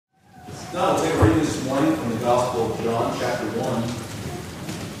Now, we'll take a reading this morning from the Gospel of John, chapter 1.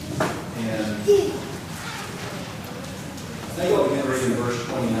 And I think I'll begin reading verse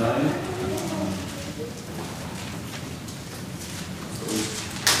 29.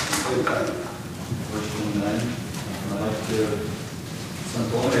 Verse 29. And I'd like to give some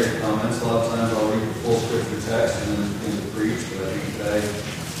preliminary comments. A lot of times I'll read the full scripture text and then begin to preach, but I think today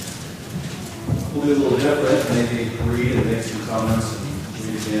we'll do a little different. Maybe read and make some comments, and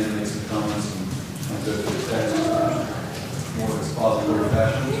read again and make some comments, and go through the text more of expository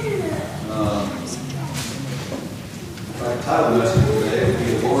fashion. My title message today would be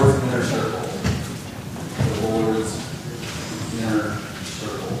The Lord's Inner Circle. The Lord's Inner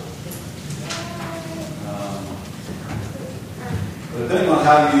Circle. But depending on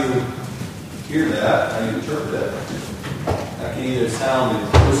how you hear that, how you interpret it, that can either sound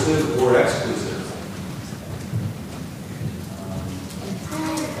inclusive or exclusive.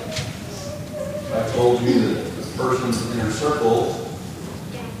 If I told you that this person's inner circle,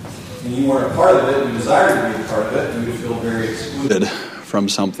 and you weren't a part of it, and you desired to be a part of it, you would feel very excluded from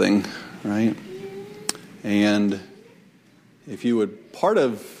something, right? And if you were part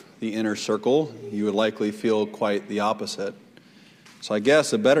of the inner circle, you would likely feel quite the opposite. So I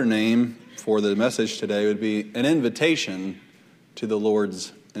guess a better name for the message today would be an invitation to the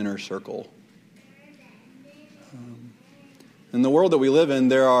Lord's inner circle. In the world that we live in,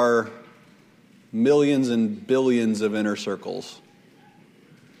 there are millions and billions of inner circles.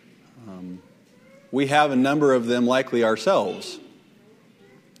 We have a number of them likely ourselves.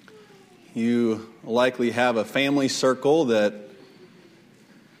 You likely have a family circle that,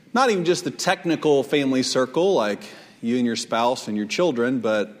 not even just the technical family circle like you and your spouse and your children,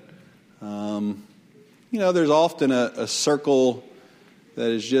 but there's often a circle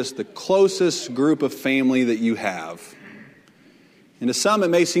that is just the closest group of family that you have. And to some it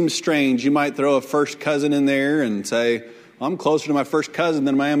may seem strange. You might throw a first cousin in there and say, well, I'm closer to my first cousin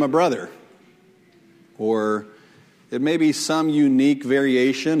than I am my brother. Or it may be some unique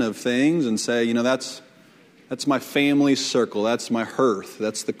variation of things and say, that's my family circle. That's my hearth.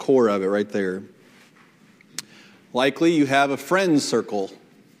 That's the core of it right there. Likely you have a friends circle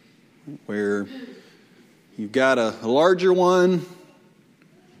where you've got a larger one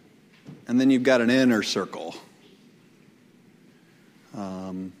and then you've got an inner circle.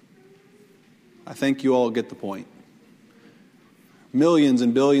 I think you all get the point. Millions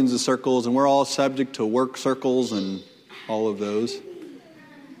and billions of circles, and we're all subject to work circles and all of those.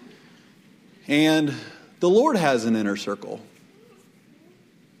 And the Lord has an inner circle.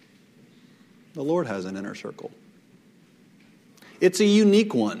 The Lord has an inner circle. It's a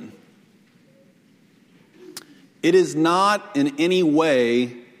unique one. It is not in any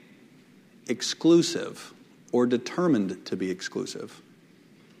way exclusive or determined to be exclusive.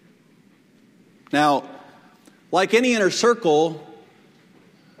 Now, like any inner circle,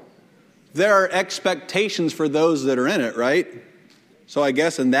 there are expectations for those that are in it, right? So I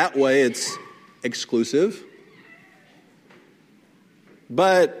guess in that way it's exclusive.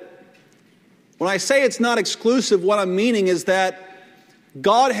 But when I say it's not exclusive, what I'm meaning is that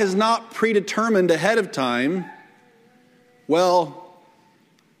God has not predetermined ahead of time, well,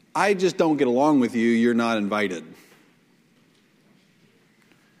 I just don't get along with you, you're not invited.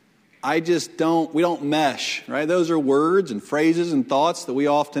 We don't mesh, right? Those are words and phrases and thoughts that we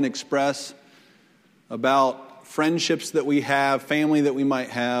often express about friendships that we have, family that we might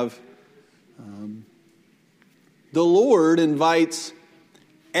have. The Lord invites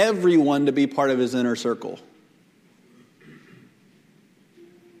everyone to be part of His inner circle.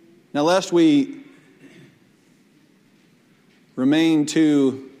 Now, lest we remain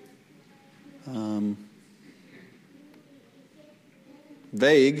too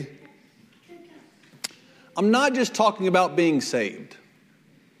vague, I'm not just talking about being saved.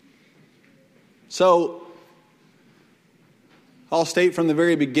 So, I'll state from the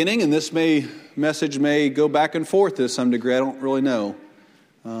very beginning, and this message may go back and forth to some degree, I don't really know.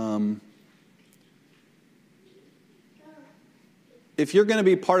 If you're going to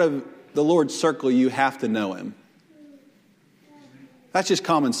be part of the Lord's circle, you have to know Him. That's just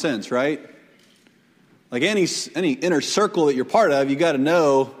common sense, right? Like any inner circle that you're part of, you got to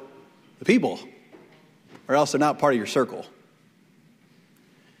know the people, or else they're not part of your circle.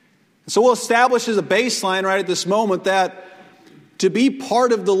 So we'll establish as a baseline right at this moment that to be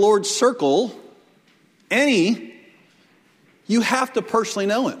part of the Lord's circle, you have to personally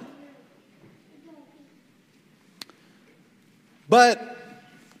know Him. But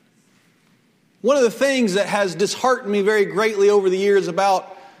one of the things that has disheartened me very greatly over the years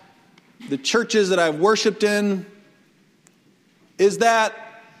about the churches that I've worshiped in is that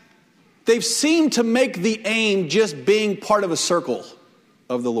they've seemed to make the aim just being part of a circle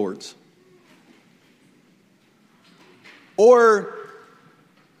of the Lord's. Or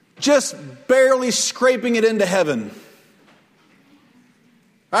just barely scraping it into heaven.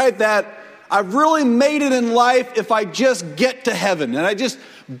 Right? That I've really made it in life if I just get to heaven. And I just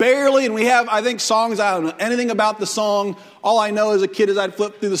barely, and we have, I think, songs, I don't know anything about the song. All I know as a kid is I'd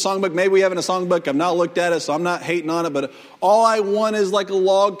flip through the songbook. Maybe we have in a songbook. I've not looked at it, so I'm not hating on it. But all I want is like a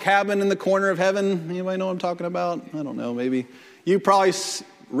log cabin in the corner of heaven. Anybody know what I'm talking about? I don't know, maybe. You probably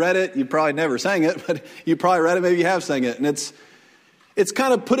read it. You probably never sang it, but you probably read it. Maybe you have sang it. And it's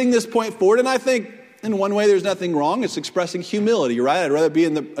kind of putting this point forward. And I think in one way there's nothing wrong. It's expressing humility, right? I'd rather be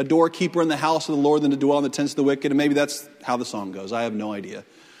a doorkeeper in the house of the Lord than to dwell in the tents of the wicked. And maybe that's how the song goes. I have no idea.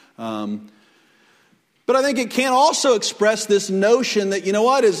 But I think it can also express this notion that, you know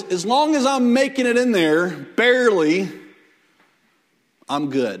what, as long as I'm making it in there, barely, I'm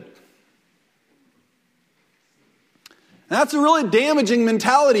good. And that's a really damaging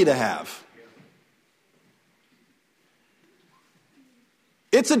mentality to have.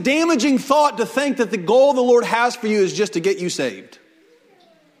 It's a damaging thought to think that the goal the Lord has for you is just to get you saved.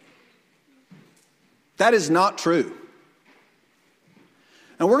 That is not true.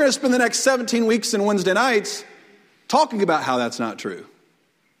 And we're going to spend the next 17 weeks and Wednesday nights talking about how that's not true.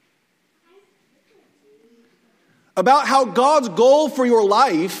 About how God's goal for your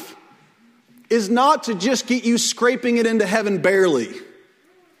life is not to just get you scraping it into heaven barely.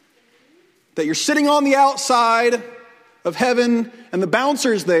 That you're sitting on the outside of heaven and the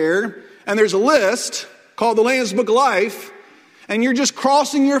bouncer's there and there's a list called the Lamb's Book of Life and you're just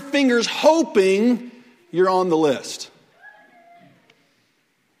crossing your fingers hoping you're on the list.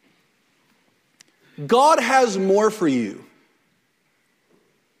 God has more for you.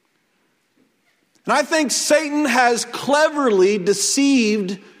 And I think Satan has cleverly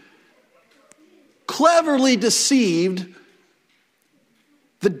deceived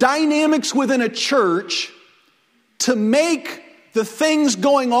the dynamics within a church to make the things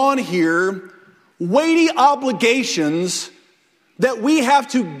going on here weighty obligations that we have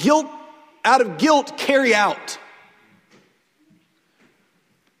to out of guilt carry out.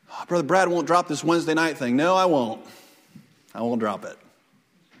 Brother Brad won't drop this Wednesday night thing. No, I won't. I won't drop it.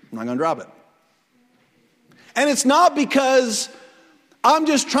 I'm not going to drop it. And it's not because I'm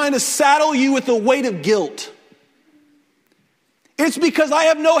just trying to saddle you with the weight of guilt. It's because I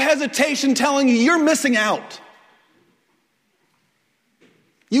have no hesitation telling you you're missing out.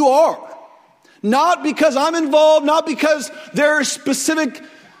 You are. Not because I'm involved, not because there are specific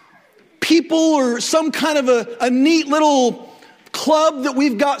people or some kind of a neat little club that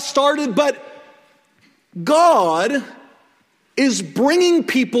we've got started, but God is bringing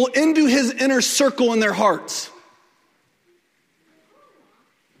people into his inner circle in their hearts.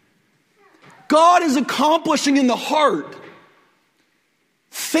 God is accomplishing in the heart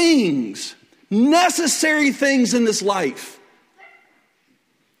things, necessary things in this life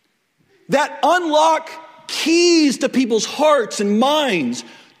that unlock keys to people's hearts and minds,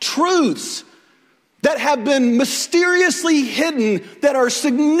 truths that have been mysteriously hidden, that are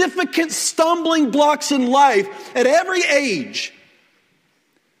significant stumbling blocks in life at every age.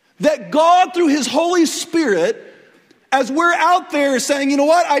 That God, through his Holy Spirit, as we're out there saying, you know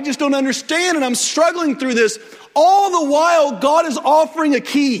what, I just don't understand and I'm struggling through this, all the while God is offering a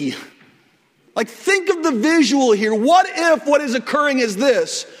key. Like, think of the visual here. What if what is occurring is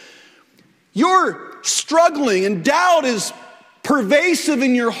this? You're struggling and doubt is pervasive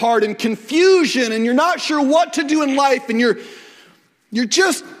in your heart and confusion and you're not sure what to do in life and you're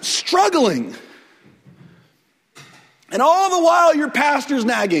just struggling. And all the while your pastor's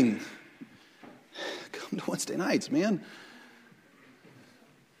nagging. Come to Wednesday nights, man.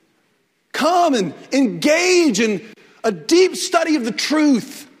 Come and engage in a deep study of the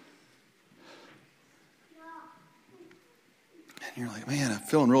truth. And you're like, man, I'm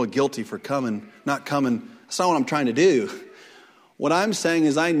feeling really guilty for not coming. That's not what I'm trying to do. What I'm saying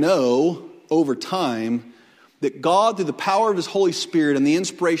is I know over time that God, through the power of his Holy Spirit and the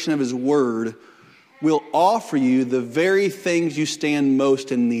inspiration of his word, will offer you the very things you stand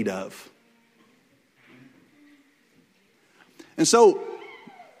most in need of. And so,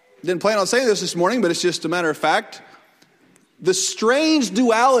 didn't plan on saying this morning, but it's just a matter of fact. The strange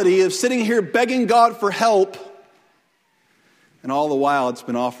duality of sitting here begging God for help, and all the while it's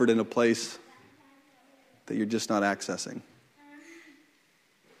been offered in a place that you're just not accessing.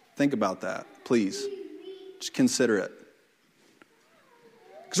 Think about that, please. Just consider it.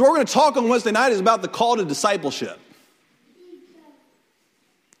 Because what we're going to talk on Wednesday night is about the call to discipleship,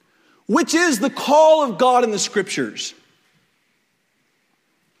 which is the call of God in the Scriptures.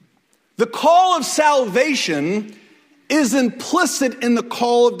 The call of salvation is implicit in the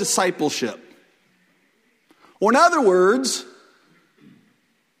call of discipleship. Or in other words,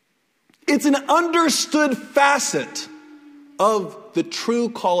 it's an understood facet of the true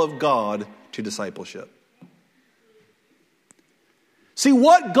call of God to discipleship. See,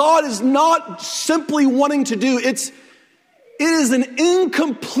 what God is not simply wanting to do, it is an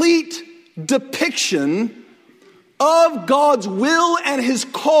incomplete depiction of God's will and his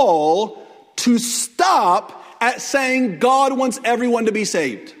call to stop at saying God wants everyone to be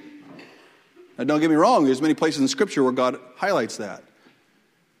saved. Now, don't get me wrong, there's many places in Scripture where God highlights that.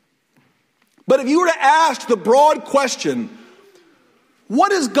 But if you were to ask the broad question, what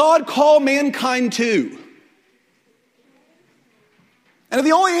does God call mankind to? And if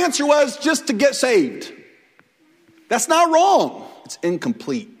the only answer was just to get saved, that's not wrong. It's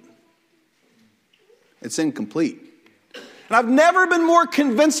incomplete. It's incomplete. And I've never been more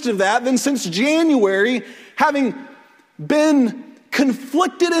convinced of that than since January, having been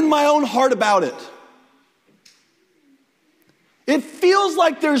conflicted in my own heart about it. It feels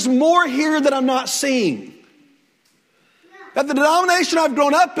like there's more here that I'm not seeing. That the denomination I've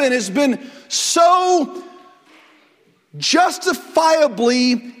grown up in has been so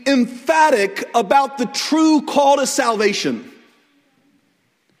justifiably emphatic about the true call to salvation.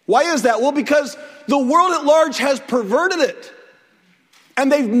 Why is that? Well, because the world at large has perverted it.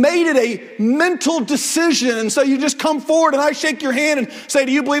 And they've made it a mental decision. And so you just come forward and I shake your hand and say,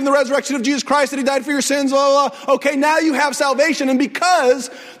 do you believe in the resurrection of Jesus Christ, that he died for your sins? Blah, blah, blah. Okay, now you have salvation. And because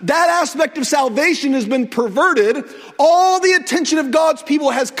that aspect of salvation has been perverted, all the attention of God's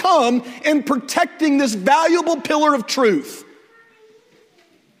people has come in protecting this valuable pillar of truth.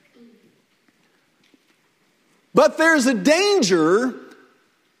 But there's a danger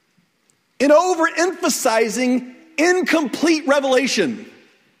in overemphasizing incomplete revelation.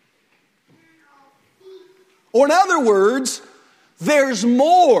 Or in other words, there's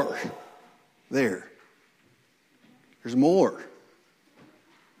more there. There's more.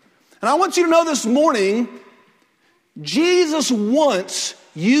 And I want you to know this morning, Jesus wants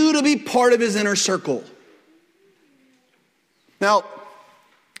you to be part of his inner circle. Now,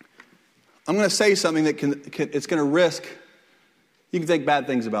 I'm going to say something that it's going to risk. You can think bad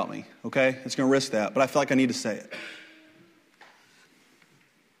things about me, okay? It's going to risk that, but I feel like I need to say it.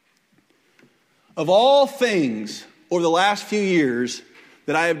 Of all things over the last few years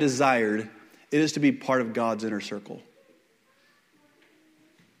that I have desired, it is to be part of God's inner circle.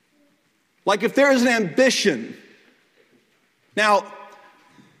 Like if there is an ambition. Now,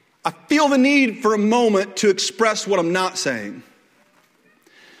 I feel the need for a moment to express what I'm not saying.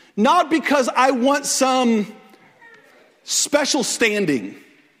 Not because I want some special standing,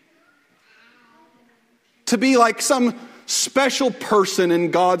 to be like some special person in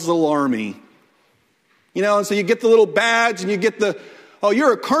God's little army. You know, and so you get the little badge and you get the, oh,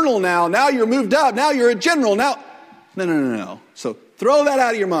 you're a colonel now. Now you're moved up. Now you're a general. Now, no. So throw that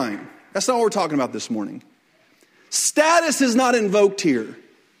out of your mind. That's not what we're talking about this morning. Status is not invoked here.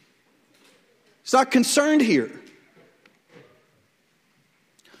 It's not concerned here.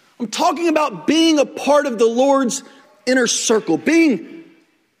 I'm talking about being a part of the Lord's inner circle, being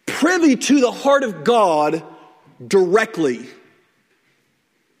privy to the heart of God directly.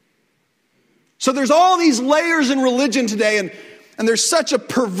 So there's all these layers in religion today, and there's such a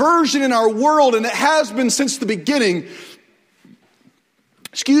perversion in our world, and it has been since the beginning,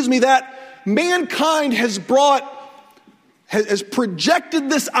 that mankind has projected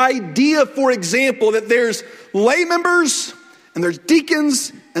this idea, for example, that there's lay members, and there's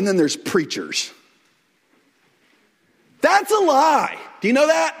deacons, and then there's preachers. That's a lie. Do you know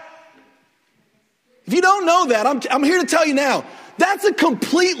that? If you don't know that, I'm here to tell you now. That's a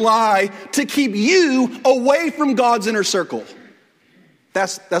complete lie to keep you away from God's inner circle.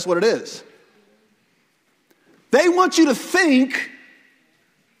 That's what it is. They want you to think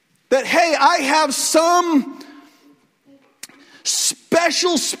that, hey, I have some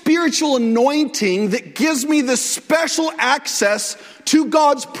special spiritual anointing that gives me this special access to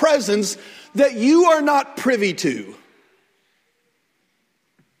God's presence that you are not privy to.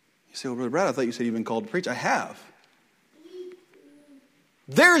 You say, well, Brother Brad, I thought you said you've been called to preach. I have.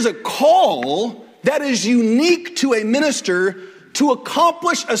 There's a call that is unique to a minister to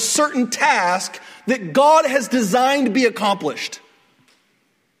accomplish a certain task that God has designed to be accomplished.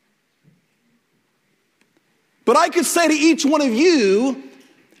 But I could say to each one of you,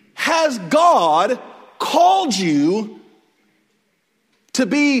 has God called you to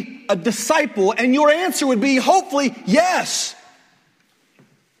be a disciple? And your answer would be, hopefully, yes.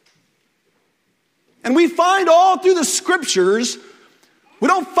 And we find all through the scriptures We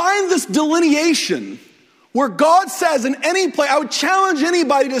don't find this delineation where God says in any place, I would challenge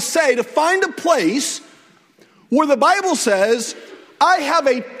anybody to find a place where the Bible says, I have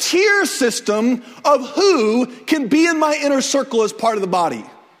a tier system of who can be in my inner circle as part of the body.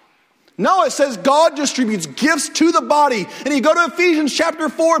 No, it says God distributes gifts to the body. And you go to Ephesians chapter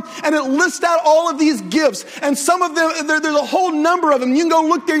 4 and it lists out all of these gifts. And some of them, there's a whole number of them. You can go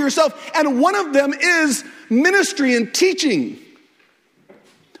look there yourself. And one of them is ministry and teaching.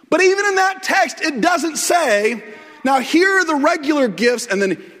 But even in that text, it doesn't say, now here are the regular gifts and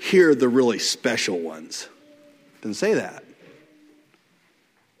then here are the really special ones. It doesn't say that.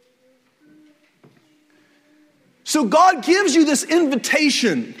 So God gives you this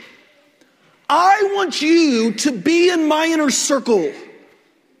invitation. I want you to be in my inner circle.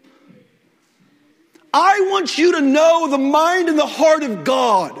 I want you to know the mind and the heart of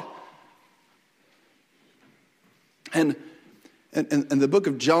God. And the book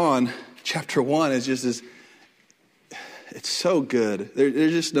of John, chapter 1, is just this, it's so good.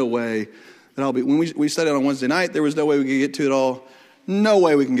 There's just no way that I'll be, when we studied on Wednesday night, there was no way we could get to it all. No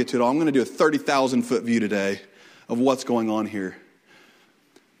way we can get to it all. I'm going to do a 30,000 foot view today of what's going on here.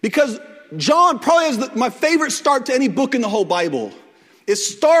 Because John probably has my favorite start to any book in the whole Bible. It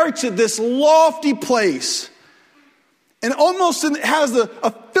starts at this lofty place and almost has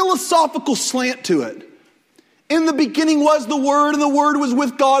a philosophical slant to it. In the beginning was the Word, and the Word was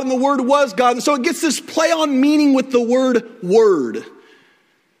with God, and the Word was God. And so it gets this play on meaning with the word word.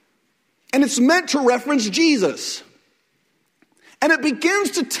 And it's meant to reference Jesus. And it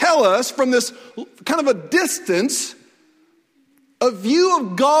begins to tell us from this kind of a distance a view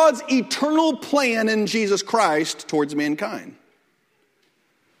of God's eternal plan in Jesus Christ towards mankind.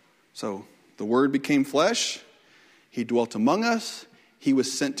 So the Word became flesh. He dwelt among us. He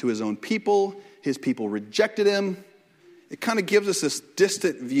was sent to his own people. His people rejected him. It kind of gives us this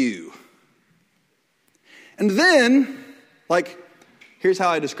distant view. And then, here's how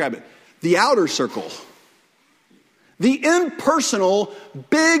I describe it. The outer circle. The impersonal,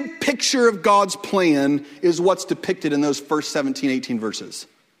 big picture of God's plan is what's depicted in those first 17, 18 verses.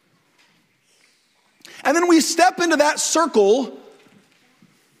 And then we step into that circle,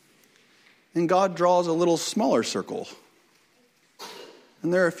 and God draws a little smaller circle.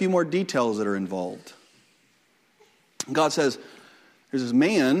 And there are a few more details that are involved. And God says, there's this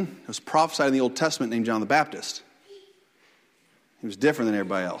man who was prophesied in the Old Testament named John the Baptist. He was different than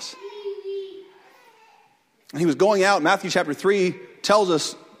everybody else. And he was going out. Matthew chapter 3 tells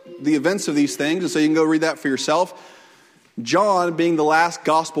us the events of these things, and so you can go read that for yourself. John, being the last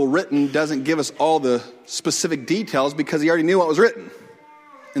gospel written, doesn't give us all the specific details because he already knew what was written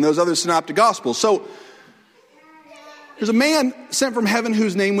in those other synoptic gospels. So there's a man sent from heaven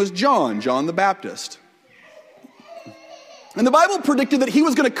whose name was John the Baptist. And the Bible predicted that he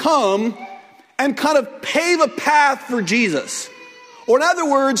was going to come and kind of pave a path for Jesus. Or in other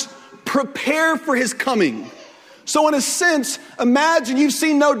words, prepare for his coming. So in a sense, imagine, you've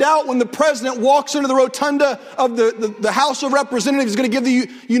seen no doubt when the president walks into the rotunda of the House of Representatives, is going to give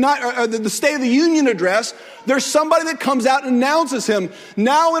the State of the Union address. There's somebody that comes out and announces him,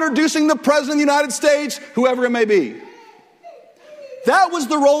 now introducing the President of the United States, whoever it may be. That was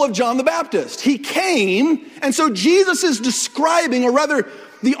the role of John the Baptist. He came, and so Jesus is describing, or rather,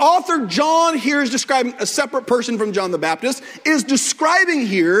 the author John here is describing a separate person from John the Baptist, is describing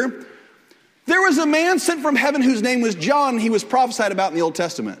here, there was a man sent from heaven whose name was John, he was prophesied about in the Old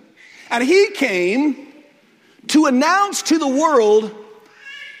Testament. And he came to announce to the world,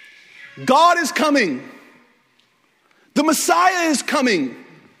 God is coming. The Messiah is coming.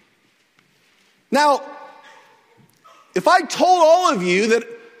 Now, if I told all of you that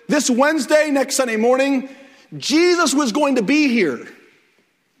this Wednesday, next Sunday morning, Jesus was going to be here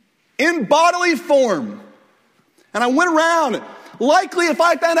in bodily form, and I went around, likely if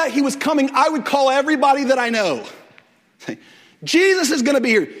I found out he was coming, I would call everybody that I know. Jesus is going to be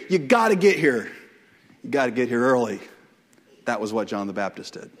here. You got to get here. You got to get here early. That was what John the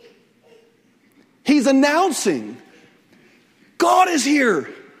Baptist did. He's announcing, God is here.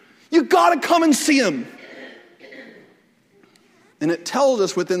 You got to come and see him. And it tells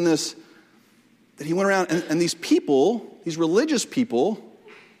us within this that he went around and these people, these religious people,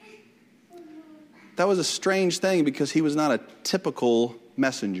 that was a strange thing because he was not a typical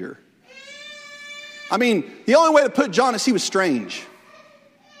messenger. I mean, the only way to put John is he was strange.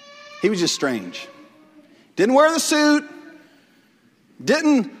 He was just strange. Didn't wear the suit.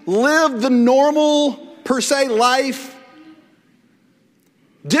 Didn't live the normal, per se, life.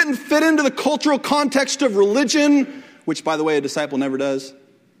 Didn't fit into the cultural context of religion, which, by the way, a disciple never does.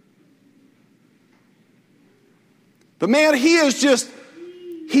 But man, he is just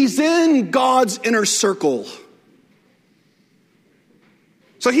He's in God's inner circle.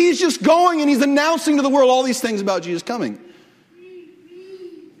 So he's just going and he's announcing to the world all these things about Jesus coming.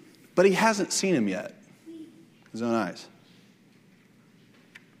 But he hasn't seen him yet. His own eyes.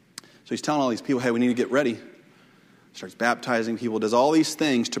 So he's telling all these people, hey, we need to get ready. Starts baptizing people, does all these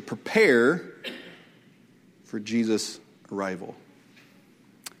things to prepare for Jesus' arrival.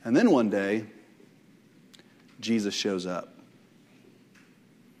 And then one day, Jesus shows up.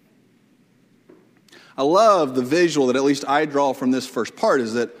 I love the visual that at least I draw from this first part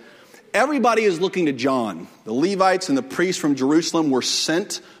is that everybody is looking to John. The Levites and the priests from Jerusalem were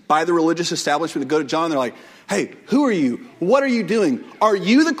sent by the religious establishment to go to John. They're like, hey, who are you? What are you doing? Are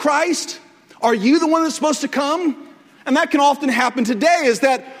you the Christ? Are you the one that's supposed to come? And that can often happen today, is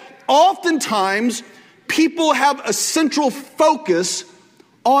that oftentimes people have a central focus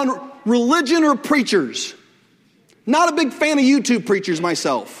on religion or preachers. Not a big fan of YouTube preachers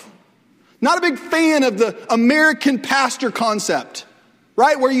myself. Not a big fan of the American pastor concept,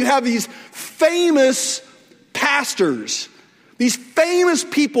 right? Where you have these famous pastors, these famous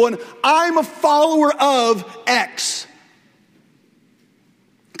people, and I'm a follower of X.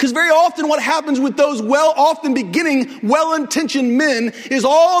 Because very often what happens with those often beginning, well-intentioned men is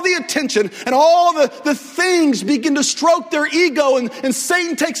all the attention and all the things begin to stroke their ego, and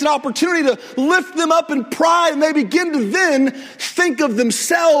Satan takes an opportunity to lift them up in pride, and they begin to then think of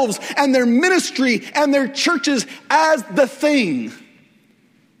themselves and their ministry and their churches as the thing.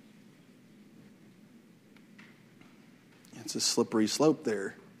 It's a slippery slope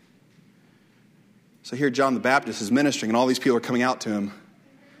there. So here John the Baptist is ministering and all these people are coming out to him.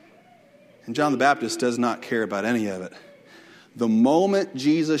 And John the Baptist does not care about any of it. The moment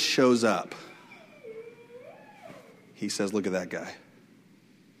Jesus shows up, he says, look at that guy.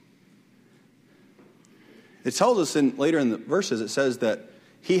 It tells us later in the verses, it says that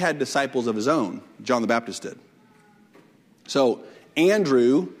he had disciples of his own. John the Baptist did. So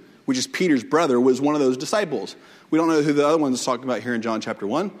Andrew, which is Peter's brother, was one of those disciples. We don't know who the other one is talking about here in John chapter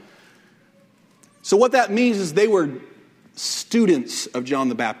 1. So what that means is they were students of John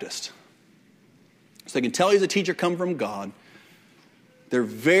the Baptist. So they can tell he's a teacher come from God. They're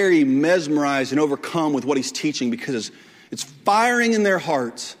very mesmerized and overcome with what he's teaching because it's firing in their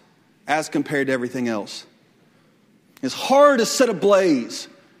hearts as compared to everything else. His heart is set ablaze.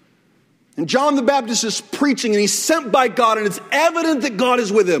 And John the Baptist is preaching and he's sent by God, and it's evident that God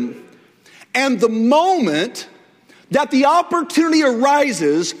is with him. And the moment that the opportunity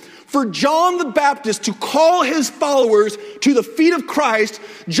arises for John the Baptist to call his followers to the feet of Christ,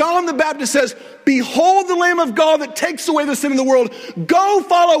 John the Baptist says, behold the Lamb of God that takes away the sin of the world. Go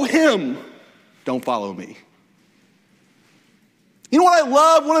follow him. Don't follow me. You know what I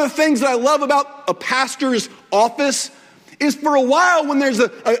love? One of the things that I love about a pastor's office is for a while when there's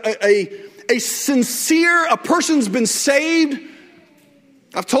a sincere, a person's been saved.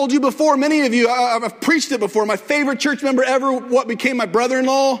 I've told you before, many of you, I've preached it before. My favorite church member ever, what became my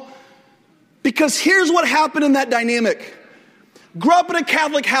brother-in-law. Because here's what happened in that dynamic. Grew up in a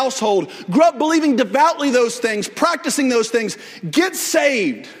Catholic household, grew up believing devoutly those things, practicing those things, gets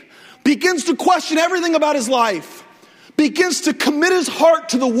saved, begins to question everything about his life, begins to commit his heart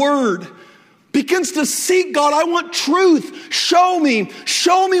to the Word, begins to seek God. I want truth. Show me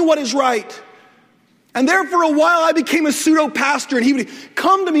what is right. And there for a while I became a pseudo-pastor, and he would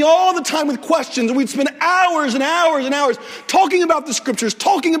come to me all the time with questions, and we'd spend hours and hours and hours talking about the scriptures,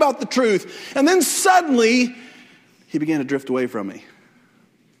 talking about the truth. And then suddenly he began to drift away from me.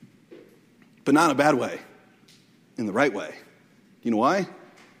 But not in a bad way, in the right way. You know why?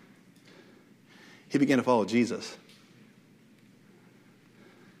 He began to follow Jesus.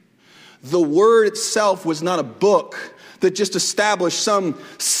 The Word itself was not a book that just established some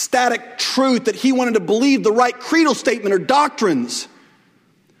static truth that he wanted to believe, the right creedal statement or doctrines.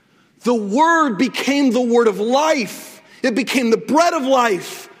 The Word became the word of life. It became the bread of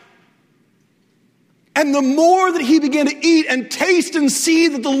life. And the more that he began to eat and taste and see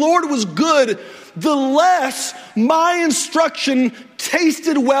that the Lord was good, the less my instruction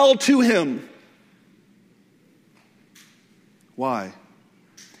tasted well to him. Why?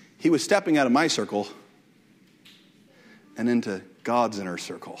 He was stepping out of my circle and into God's inner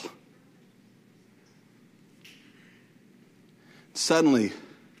circle. Suddenly,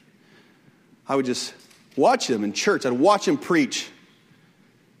 I would just watch him in church. I'd watch him preach.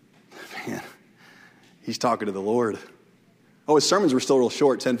 Man, he's talking to the Lord. Oh, his sermons were still real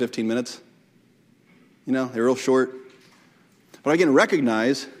short, 10, 15 minutes. You know, they're real short. But I began to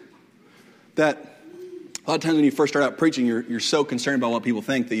recognize that a lot of times when you first start out preaching, you're so concerned about what people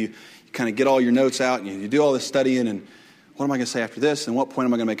think that you kind of get all your notes out and you do all this studying. And what am I going to say after this? And what point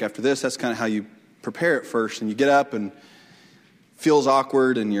am I going to make after this? That's kind of how you prepare it first. And you get up and feels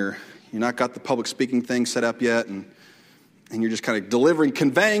awkward and you're not got the public speaking thing set up yet. And you're just kind of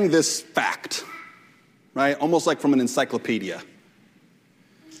conveying this fact, right? Almost like from an encyclopedia.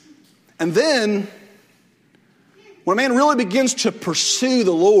 And then, when a man really begins to pursue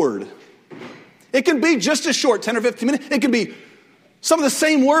the Lord, it can be just as short, 10 or 15 minutes. It can be some of the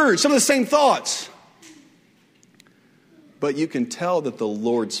same words, some of the same thoughts. But you can tell that the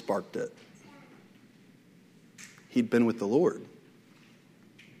Lord sparked it. He'd been with the Lord.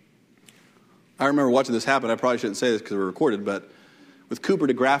 I remember watching this happen. I probably shouldn't say this because we're recorded, but with Cooper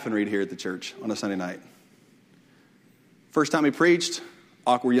DeGraffenreid here at the church on a Sunday night. First time he preached,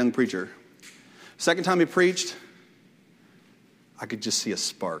 awkward young preacher. Second time he preached, I could just see a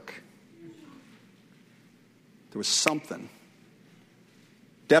spark. There was something.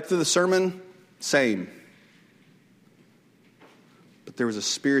 Depth of the sermon, same. But there was a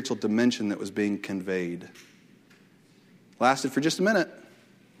spiritual dimension that was being conveyed. Lasted for just a minute.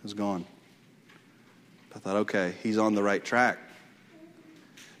 It was gone. I thought, okay, he's on the right track.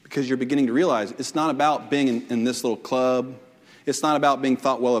 Because you're beginning to realize it's not about being in this little club. It's not about being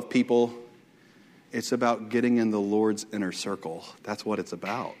thought well of people. It's about getting in the Lord's inner circle. That's what it's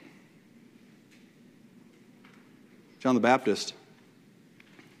about. John the Baptist.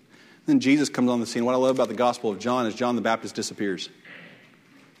 Then Jesus comes on the scene. What I love about the Gospel of John is John the Baptist disappears.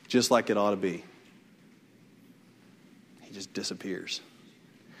 Just like it ought to be. He just disappears.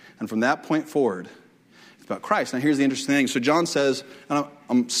 And from that point forward, it's about Christ. Now here's the interesting thing. So John says, and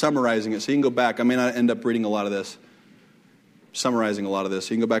I'm summarizing it, so you can go back. I may not end up reading a lot of this. Summarizing a lot of this.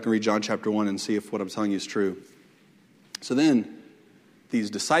 So you can go back and read John chapter 1 and see if what I'm telling you is true. So then, these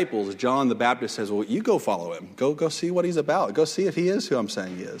disciples, John the Baptist says, well, you go follow him. Go see what he's about. Go see if he is who I'm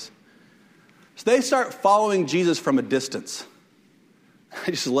saying he is. So they start following Jesus from a distance.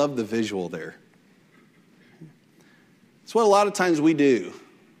 I just love the visual there. It's what a lot of times we do.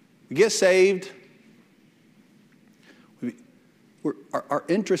 We get saved. Our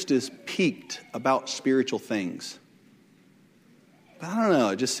interest is piqued about spiritual things. But I don't know,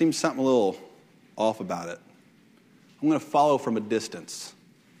 it just seems something a little off about it. I'm going to follow from a distance.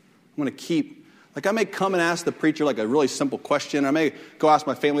 I'm going to keep, I may come and ask the preacher like a really simple question. I may go ask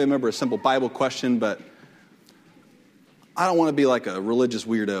my family member a simple Bible question, but I don't want to be like a religious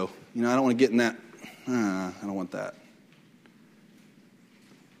weirdo. I don't want to get in that, I don't want that.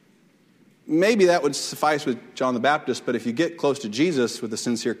 Maybe that would suffice with John the Baptist, but if you get close to Jesus with a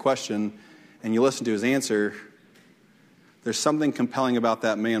sincere question and you listen to his answer, there's something compelling about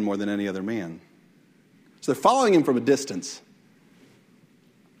that man more than any other man. So they're following him from a distance.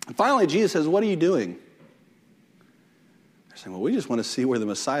 And finally, Jesus says, what are you doing? They're saying, well, we just want to see where the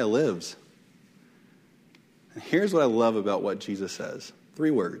Messiah lives. And here's what I love about what Jesus says.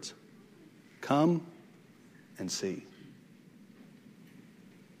 3 words. Come and see.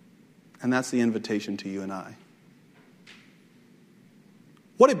 And that's the invitation to you and I.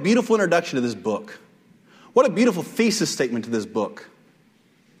 What a beautiful introduction to this book. What a beautiful thesis statement to this book.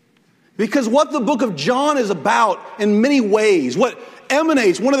 Because what the book of John is about in many ways, what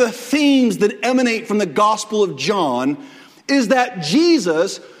emanates, one of the themes that emanate from the Gospel of John is that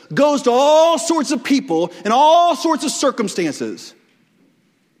Jesus goes to all sorts of people in all sorts of circumstances.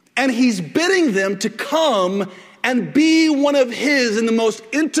 And he's bidding them to come and be one of his in the most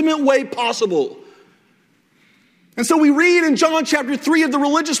intimate way possible. And so we read in John chapter 3 of the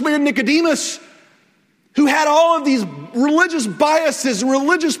religious man Nicodemus, who had all of these religious biases and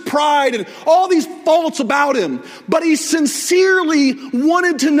religious pride and all these faults about him. But he sincerely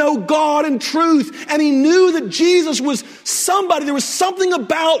wanted to know God and truth. And he knew that Jesus was somebody. There was something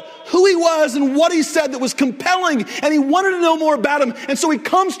about who he was and what he said that was compelling. And he wanted to know more about him. And so he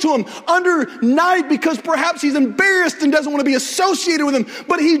comes to him under night because perhaps he's embarrassed and doesn't want to be associated with him.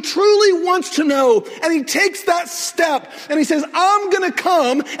 But he truly wants to know. And he takes that step and he says, I'm going to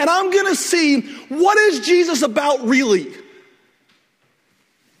come and I'm going to see what is Jesus about really.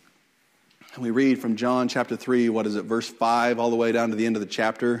 And we read from John chapter 3, verse 5 all the way down to the end of the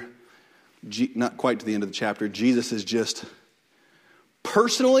chapter. Not quite to the end of the chapter. Jesus is just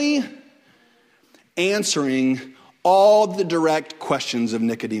personally answering all the direct questions of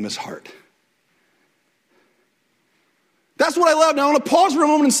Nicodemus' heart. That's what I love. Now I want to pause for a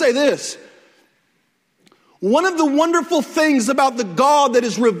moment and say this. One of the wonderful things about the God that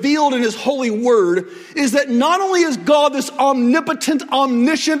is revealed in his holy word is that not only is God this omnipotent,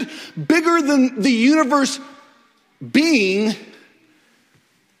 omniscient, bigger than the universe being,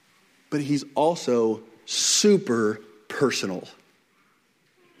 but he's also super personal.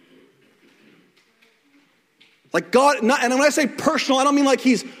 Like God, and when I say personal, I don't mean like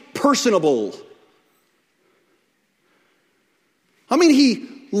he's personable. I mean, he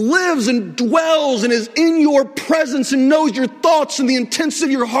lives and dwells and is in your presence and knows your thoughts and the intents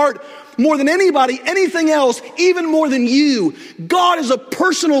of your heart more than anybody, anything else, even more than you. God is a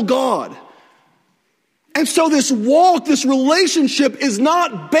personal God. And so this walk, this relationship is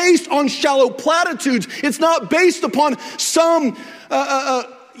not based on shallow platitudes. It's not based upon some,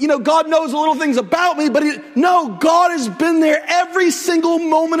 God knows the little things about me, but no, God has been there every single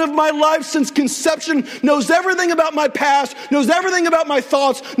moment of my life since conception, knows everything about my past, knows everything about my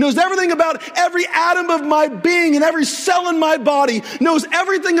thoughts, knows everything about every atom of my being and every cell in my body, knows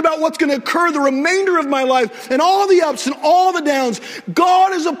everything about what's going to occur the remainder of my life and all the ups and all the downs.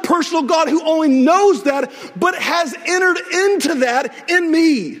 God is a personal God who only knows that, but has entered into that in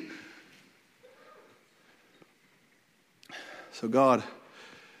me. So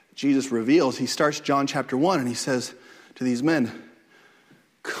Jesus reveals, he starts John chapter 1 and he says to these men,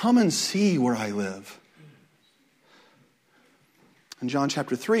 come and see where I live. In John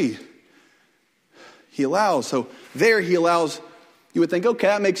chapter 3, he allows, you would think, okay,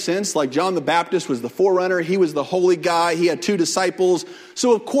 that makes sense. Like John the Baptist was the forerunner. He was the holy guy. He had 2 disciples.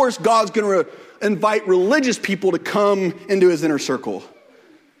 So of course, God's going to invite religious people to come into his inner circle.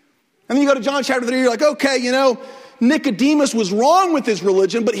 And then you go to John chapter 3, you're like, okay, Nicodemus was wrong with his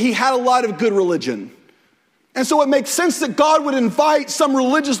religion, but he had a lot of good religion. And so it makes sense that God would invite some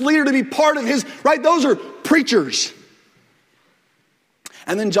religious leader to be part of his, right? Those are preachers.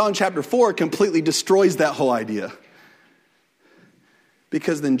 And then John chapter 4 completely destroys that whole idea.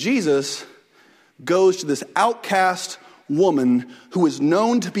 Because then Jesus goes to this outcast woman who is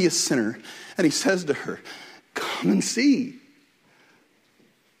known to be a sinner, and he says to her, come and see.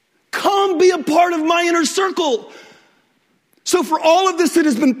 Come be a part of my inner circle. So for all of this that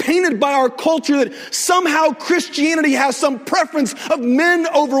has been painted by our culture that somehow Christianity has some preference of men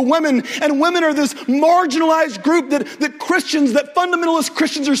over women, and women are this marginalized group that fundamentalist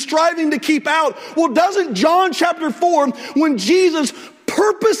Christians are striving to keep out. Well, doesn't John chapter 4, when Jesus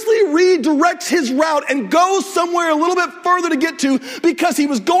purposely redirects his route and goes somewhere a little bit further to get to because he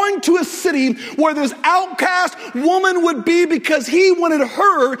was going to a city where this outcast woman would be because he wanted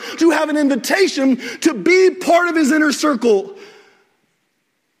her to have an invitation to be part of his inner circle.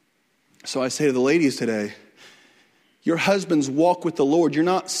 So I say to the ladies today, your husband's walk with the Lord, you're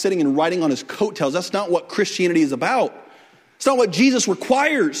not sitting and riding on his coattails. That's not what Christianity is about. It's not what Jesus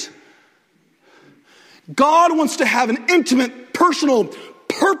requires. God wants to have an intimate, personal,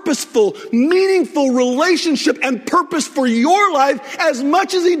 purposeful, meaningful relationship and purpose for your life as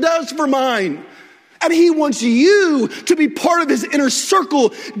much as he does for mine. And he wants you to be part of his inner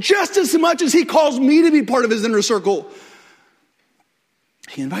circle just as much as he calls me to be part of his inner circle.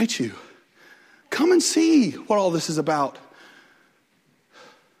 He invites you. Come and see what all this is about.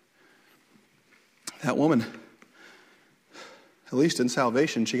 That woman, at least in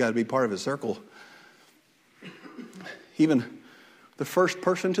salvation, she got to be part of his circle. Even the first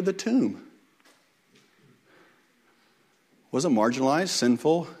person to the tomb was a marginalized,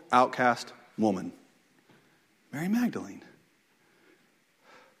 sinful, outcast woman, Mary Magdalene.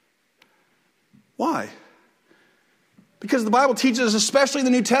 Why? Because the Bible teaches us, especially in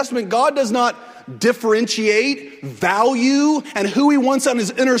the New Testament, God does not differentiate, value, and who he wants on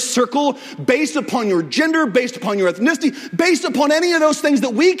his inner circle based upon your gender, based upon your ethnicity, based upon any of those things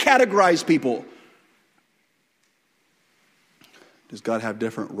that we categorize people. Does God have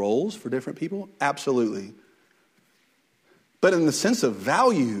different roles for different people? Absolutely. But in the sense of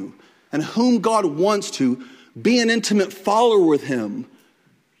value and whom God wants to be an intimate follower with him,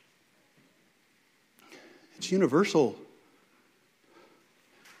 it's universal.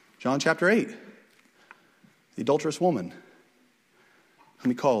 John chapter 8, the adulterous woman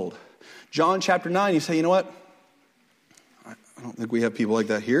whom he called. John chapter 9, you say, you know what? I don't think we have people like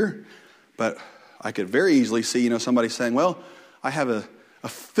that here, but I could very easily see, somebody saying, well, I have a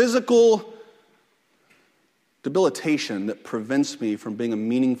physical debilitation that prevents me from being a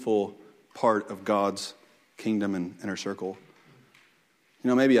meaningful part of God's kingdom and inner circle.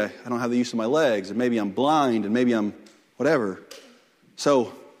 Maybe I don't have the use of my legs, and maybe I'm blind, and maybe I'm whatever.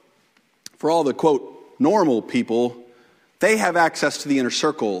 So, for all the, quote, normal people, they have access to the inner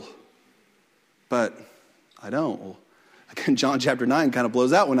circle, but I don't. Well, again, John chapter 9 kind of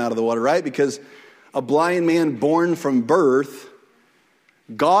blows that one out of the water, right? Because a blind man born from birth,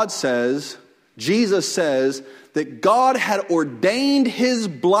 Jesus says that God had ordained his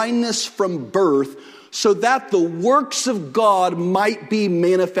blindness from birth so that the works of God might be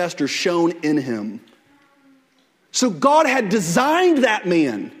manifest or shown in him. So God had designed that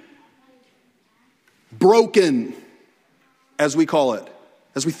man. broken, as we call it,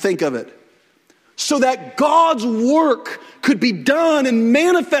 as we think of it, so that God's work could be done and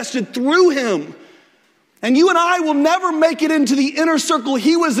manifested through him. And you and I will never make it into the inner circle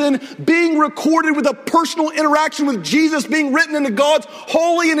he was in, being recorded with a personal interaction with Jesus, being written into God's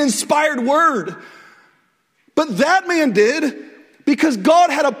holy and inspired word. But that man did because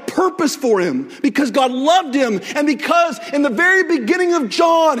God had a purpose for him, because God loved him, and because in the very beginning of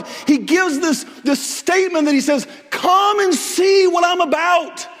John, he gives this statement that he says, come and see what I'm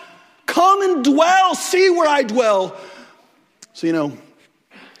about. Come and dwell, see where I dwell. So,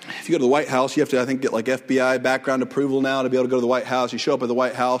 if you go to the White House, you have to, I think, get like FBI background approval now to be able to go to the White House. You show up at the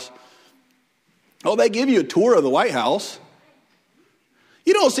White House. Oh, they give you a tour of the White House.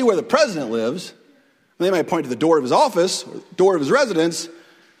 You don't see where the president lives. They might point to the door of his office, or the door of his residence,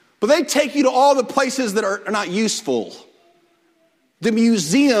 but they take you to all the places that are not useful. The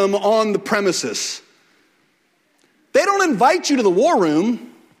museum on the premises. They don't invite you to the war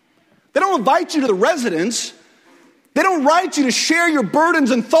room. They don't invite you to the residence. They don't invite you to share your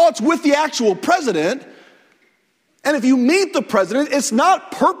burdens and thoughts with the actual president. And if you meet the president, it's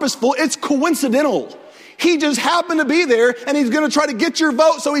not purposeful, it's coincidental. He just happened to be there, and he's going to try to get your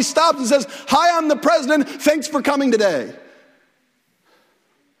vote, so he stops and says, hi, I'm the president, thanks for coming today.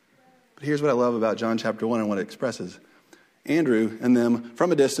 But here's what I love about John chapter 1 and what it expresses. Andrew and them,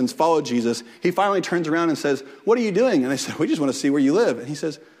 from a distance, followed Jesus. He finally turns around and says, what are you doing? And they said, we just want to see where you live. And he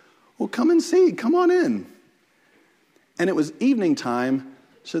says, well, come and see, come on in. And it was evening time,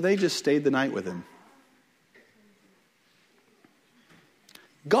 so they just stayed the night with him.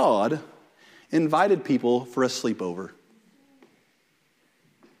 God invited people for a sleepover.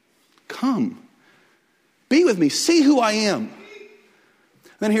 Come, be with me, see who I am.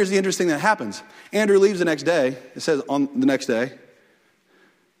 Then here's the interesting thing that happens. Andrew leaves the next day. It says on the next day,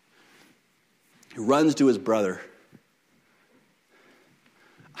 he runs to his brother.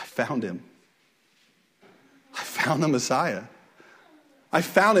 I found him. I found the Messiah. I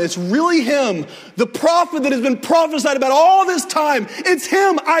found it. It's really him. The prophet that has been prophesied about all this time. It's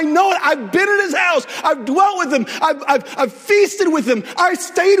him. I know it. I've been in his house. I've dwelt with him. I've feasted with him. I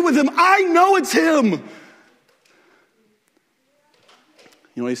stayed with him. I know it's him.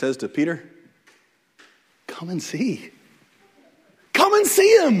 You know what he says to Peter? Come and see. Come and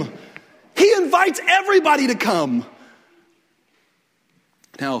see him. He invites everybody to come.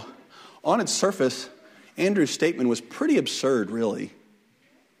 Now, on its surface, Andrew's statement was pretty absurd, really.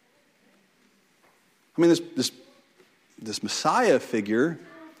 I mean, this Messiah figure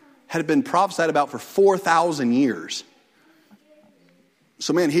had been prophesied about for 4,000 years.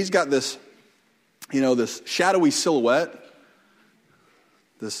 So, man, he's got this, this shadowy silhouette.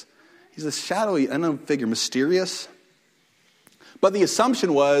 He's this shadowy, unknown figure, mysterious. But the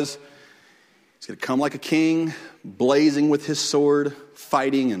assumption was he's going to come like a king, blazing with his sword,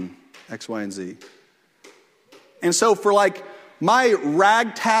 fighting, and X, Y, and Z. And so for my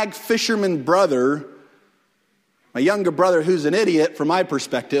ragtag fisherman brother, my younger brother who's an idiot from my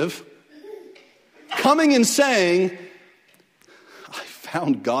perspective, coming and saying, I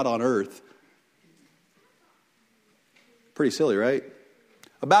found God on earth. Pretty silly, right?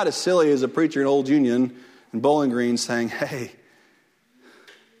 About as silly as a preacher in Old Union in Bowling Green saying, hey,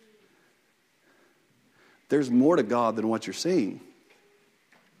 there's more to God than what you're seeing.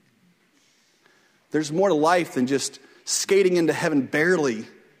 There's more to life than just skating into heaven barely.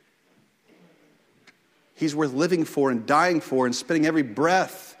 He's worth living for and dying for and spending every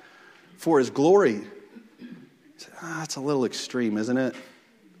breath for his glory. That's a little extreme, isn't it?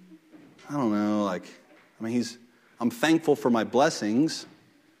 I don't know. I'm thankful for my blessings.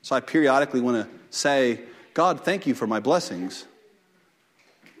 So I periodically want to say, God, thank you for my blessings.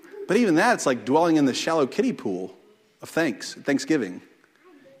 But even that, it's like dwelling in the shallow kiddie pool of thanksgiving.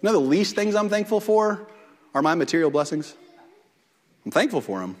 You know, the least things I'm thankful for are my material blessings. I'm thankful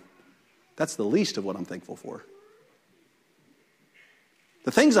for them. That's the least of what I'm thankful for.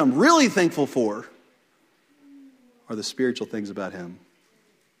 The things I'm really thankful for are the spiritual things about him.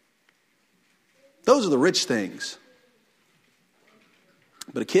 Those are the rich things.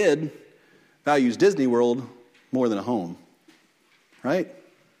 But a kid values Disney World more than a home, right?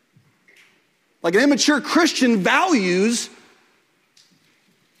 Like an immature Christian values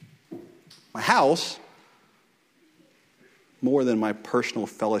my house more than my personal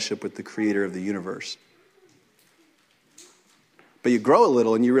fellowship with the creator of the universe. But you grow a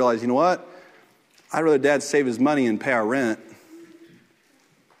little and you realize, you know what? I'd rather Dad save his money and pay our rent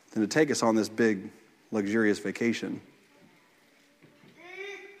than to take us on this big, luxurious vacation.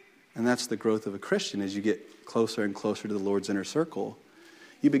 And that's the growth of a Christian. As you get closer and closer to the Lord's inner circle,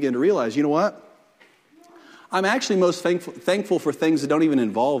 you begin to realize, you know what? I'm actually most thankful for things that don't even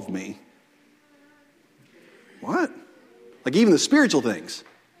involve me. What? Like even the spiritual things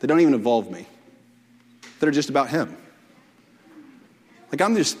that don't even involve me, that are just about him. Like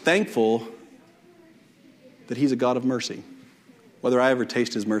I'm just thankful that he's a God of mercy, whether I ever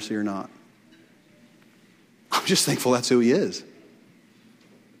taste his mercy or not. I'm just thankful that's who he is.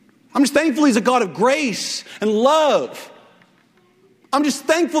 I'm just thankful he's a God of grace and love. I'm just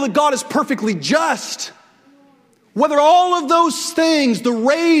thankful that God is perfectly just. Whether all of those things, the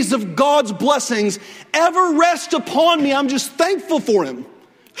rays of God's blessings, ever rest upon me, I'm just thankful for him,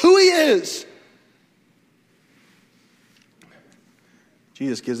 who he is.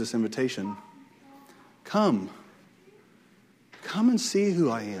 Jesus gives this invitation. Come and see who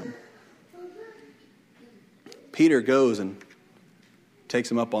I am. Peter goes and takes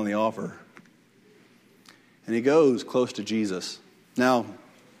him up on the offer. And he goes close to Jesus. Now,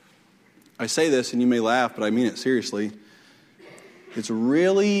 I say this and you may laugh, but I mean it seriously. It's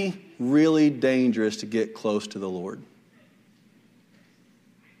really, really dangerous to get close to the Lord.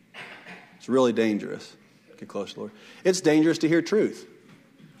 It's really dangerous to get close to the Lord. It's dangerous to hear truth.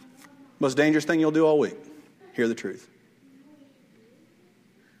 Most dangerous thing you'll do all week, hear the truth.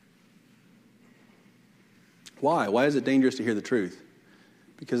 Why? Why is it dangerous to hear the truth?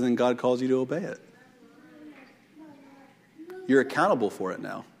 Because then God calls you to obey it. You're accountable for it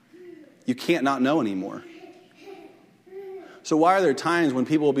now. You can't not know anymore. So why are there times when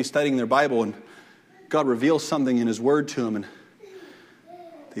people will be studying their Bible and God reveals something in his word to them and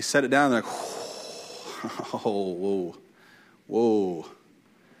they set it down and they're like, oh, whoa.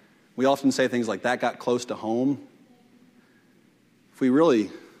 We often say things like that got close to home. If we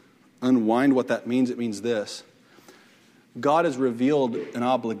really unwind what that means, it means this. God has revealed an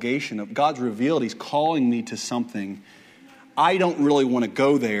obligation. God's revealed he's calling me to something. I don't really want to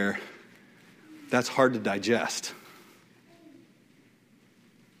go there. That's hard to digest.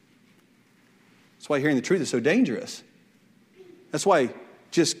 That's why hearing the truth is so dangerous. That's why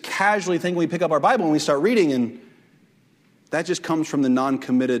just casually thinking we pick up our Bible and we start reading, and that just comes from the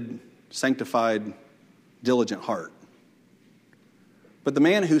non-committed, sanctified, diligent heart. But the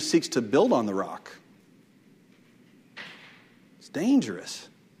man who seeks to build on the rock, it's dangerous.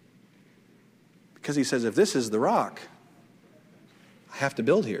 Because he says, if this is the rock, I have to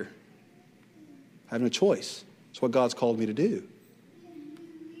build here. I have no choice. It's what God's called me to do.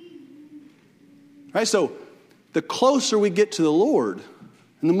 All right, so the closer we get to the Lord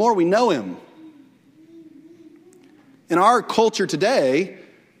and the more we know him, in our culture today,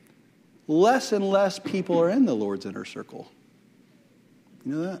 less and less people are in the Lord's inner circle.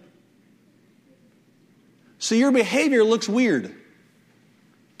 You know that? So your behavior looks weird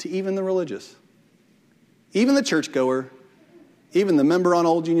to even the religious, even the churchgoer, even the member on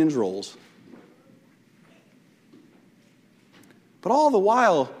Old Union's rolls. But all the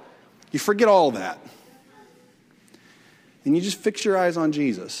while, you forget all that. And you just fix your eyes on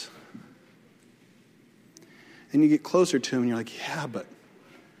Jesus. And you get closer to him and you're like, yeah, but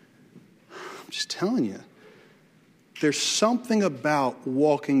I'm just telling you, there's something about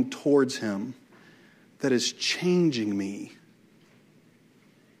walking towards him that is changing me.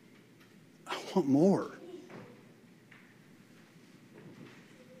 I want more.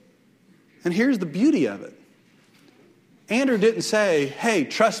 And here's the beauty of it. Andrew didn't say, hey,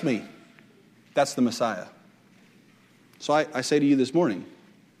 trust me, that's the Messiah. So I say to you this morning,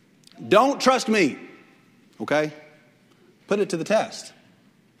 don't trust me, okay? Put it to the test.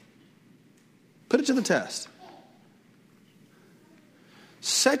 Put it to the test.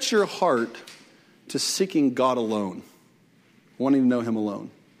 Set your heart to seeking God alone, wanting to know him alone.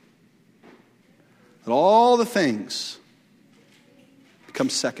 That all the things become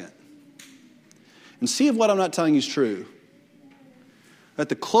second. And see if what I'm not telling you is true. That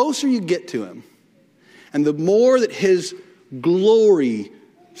the closer you get to him, and the more that his glory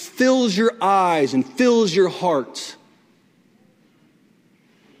fills your eyes and fills your heart,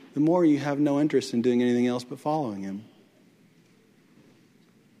 the more you have no interest in doing anything else but following him.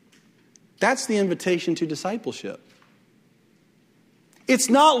 That's the invitation to discipleship. It's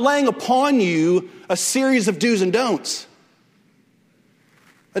not laying upon you a series of do's and don'ts.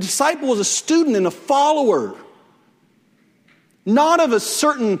 A disciple is a student and a follower. Not of a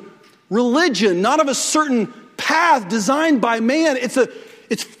certain religion, not of a certain path designed by man.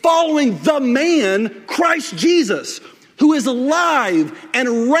 It's following the man, Christ Jesus, who is alive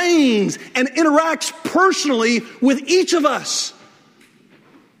and reigns and interacts personally with each of us.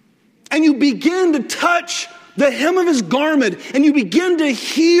 And you begin to touch the hem of his garment, and you begin to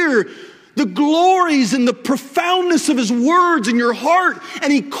hear the glories and the profoundness of his words in your heart.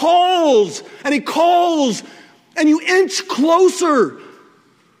 And he calls And you inch closer.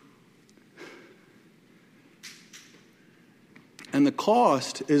 And the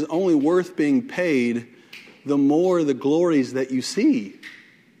cost is only worth being paid the more the glories that you see.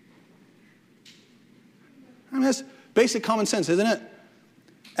 I mean, that's basic common sense, isn't it?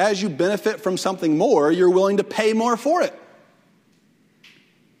 As you benefit from something more, you're willing to pay more for it.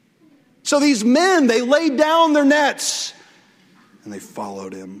 So these men, they laid down their nets and they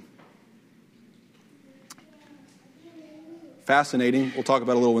followed him. Fascinating. We'll talk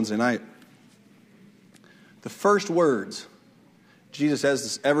about it a little Wednesday night. The first words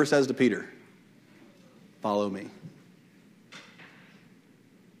Jesus ever says to Peter, follow me.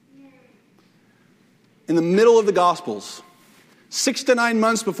 In the middle of the Gospels, 6 to 9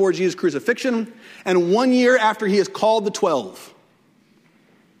 months before Jesus' crucifixion, and 1 year after he has called the 12,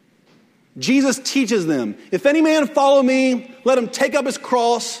 Jesus teaches them, if any man follow me, let him take up his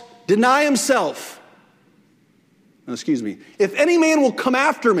cross, deny himself. If any man will come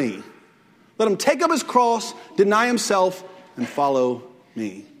after me, let him take up his cross, deny himself, and follow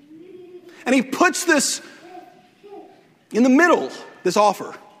me. And he puts this in the middle, this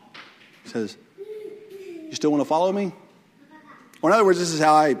offer. He says, you still want to follow me? Or in other words, this is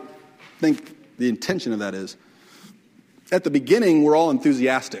how I think the intention of that is. At the beginning, we're all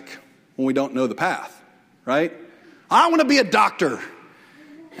enthusiastic when we don't know the path, right? I want to be a doctor.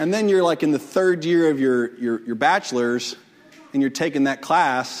 And then you're like in the third year of your bachelor's, and you're taking that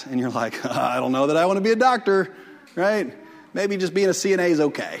class, and you're like, I don't know that I want to be a doctor, right? Maybe just being a CNA is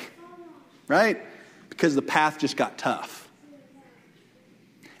okay, right? Because the path just got tough.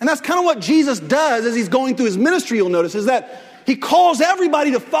 And that's kind of what Jesus does as he's going through his ministry, you'll notice, is that he calls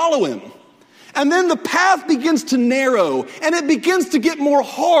everybody to follow him. And then the path begins to narrow, and it begins to get more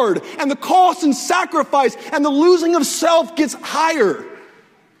hard, and the cost and sacrifice and the losing of self gets higher. And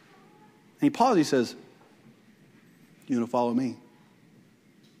he pauses, he says, you want to follow me?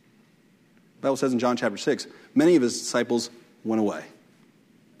 The Bible says in John chapter 6, many of his disciples went away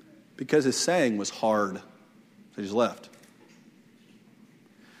because his saying was hard. So he just left.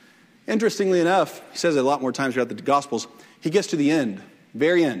 Interestingly enough, he says it a lot more times throughout the Gospels, he gets to the end,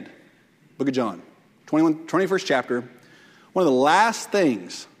 very end, book of John, 21st chapter. One of the last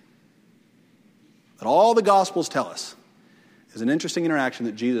things that all the Gospels tell us is an interesting interaction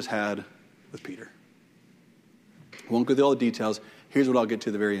that Jesus had with Peter. I won't go through all the details. Here's what I'll get to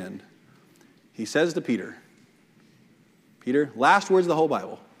at the very end. He says to Peter, last words of the whole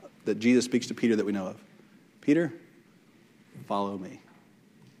Bible that Jesus speaks to Peter that we know of. Peter, follow me.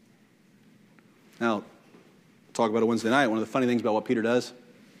 Now, we'll talk about it Wednesday night. One of the funny things about what Peter does,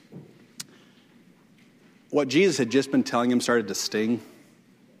 what Jesus had just been telling him started to sting.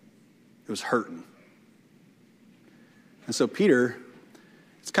 It was hurting. And so Peter,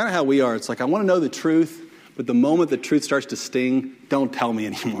 it's kind of how we are. It's like, I want to know the truth, but the moment the truth starts to sting, don't tell me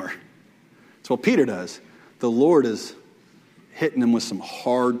anymore. That's what Peter does. The Lord is hitting him with some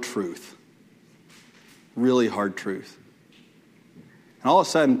hard truth. Really hard truth. And all of a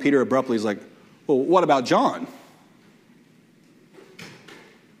sudden, Peter abruptly is like, well, what about John?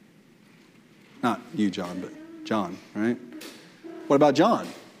 Not you, John, but John, right? What about John?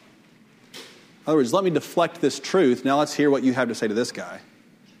 In other words, let me deflect this truth. Now let's hear what you have to say to this guy.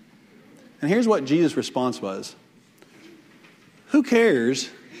 And here's what Jesus' response was. Who cares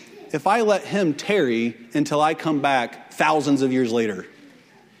if I let him tarry until I come back thousands of years later?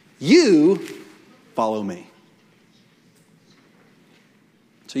 You follow me.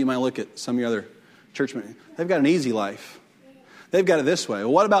 So you might look at some of your other churchmen. They've got an easy life. They've got it this way.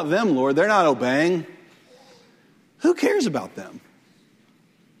 Well, what about them, Lord? They're not obeying. Who cares about them?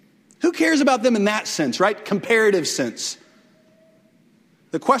 Who cares about them in that sense, right? Comparative sense.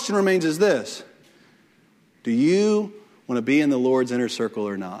 The question remains is this. Do you want to be in the Lord's inner circle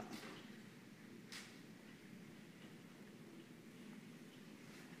or not?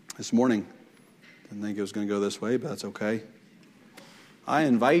 This morning, didn't think it was going to go this way, but that's okay. I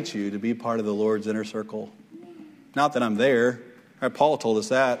invite you to be part of the Lord's inner circle. Not that I'm there. Paul told us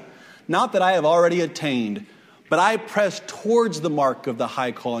that. Not that I have already attained, but I press towards the mark of the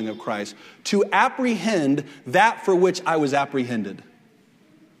high calling of Christ to apprehend that for which I was apprehended.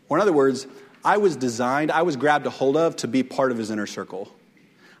 Or in other words, I was grabbed a hold of to be part of his inner circle.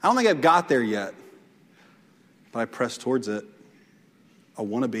 I don't think I've got there yet, but I press towards it. I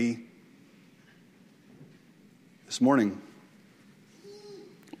want to be. This morning,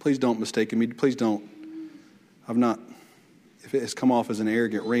 please don't mistake me. Please don't. If it has come off as an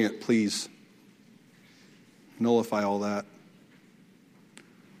arrogant rant, please nullify all that.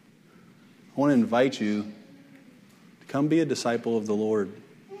 I want to invite you to come be a disciple of the Lord.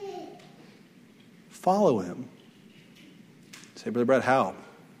 Follow him. Say, Brother Brad, how?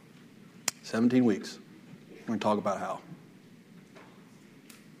 17 weeks. We're going to talk about how. We're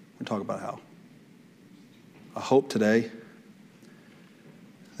going to talk about how. I hope today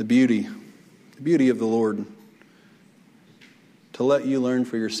the beauty of the Lord, to let you learn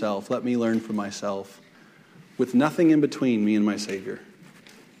for yourself, let me learn for myself, with nothing in between me and my Savior.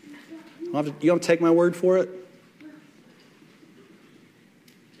 You don't have to take my word for it. You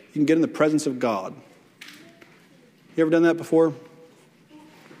can get in the presence of God. You ever done that before?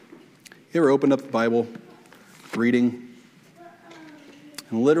 You ever opened up the Bible, reading,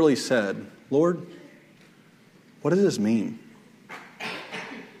 and literally said, Lord, what does this mean?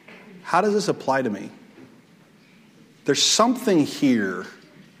 How does this apply to me? There's something here.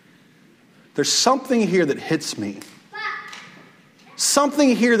 There's something here that hits me.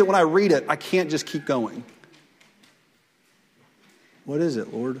 Something here that when I read it, I can't just keep going. What is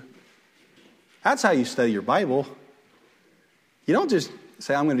it, Lord? That's how you study your Bible. You don't just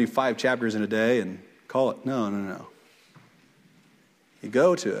say, I'm going to do 5 chapters in a day and call it. No. You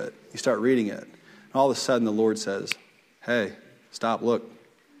go to it. You start reading it. And all of a sudden the Lord says, hey, stop, look.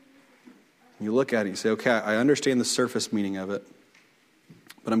 And you look at it and you say, okay, I understand the surface meaning of it,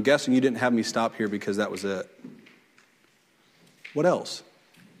 but I'm guessing you didn't have me stop here because that was it. What else?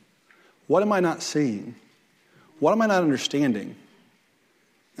 What am I not seeing? What am I not understanding?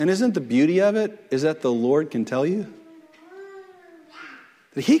 And isn't the beauty of it is that the Lord can tell you?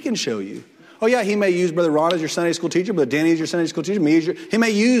 That He can show you. Oh yeah, He may use Brother Ron as your Sunday school teacher, Brother Danny as your Sunday school teacher, He may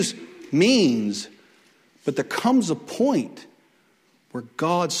use means, but there comes a point where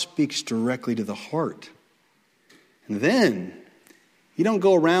God speaks directly to the heart. And then you don't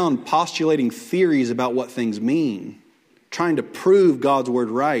go around postulating theories about what things mean, trying to prove God's word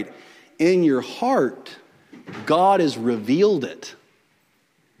right. In your heart, God has revealed it.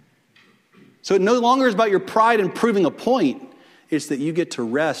 So it no longer is about your pride in proving a point. It's that you get to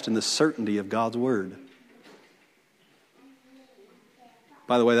rest in the certainty of God's word.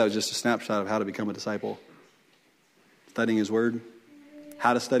 By the way, that was just a snapshot of how to become a disciple. Studying His word.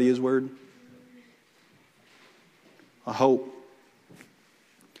 How to study His word. I hope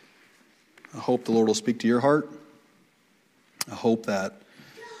the Lord will speak to your heart. I hope that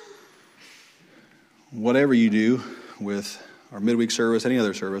whatever you do with our midweek service, any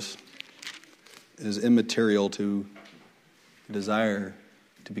other service, is immaterial to the desire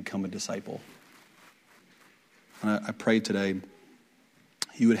to become a disciple. And I pray today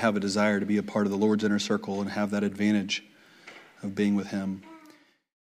you would have a desire to be a part of the Lord's inner circle and have that advantage of being with Him.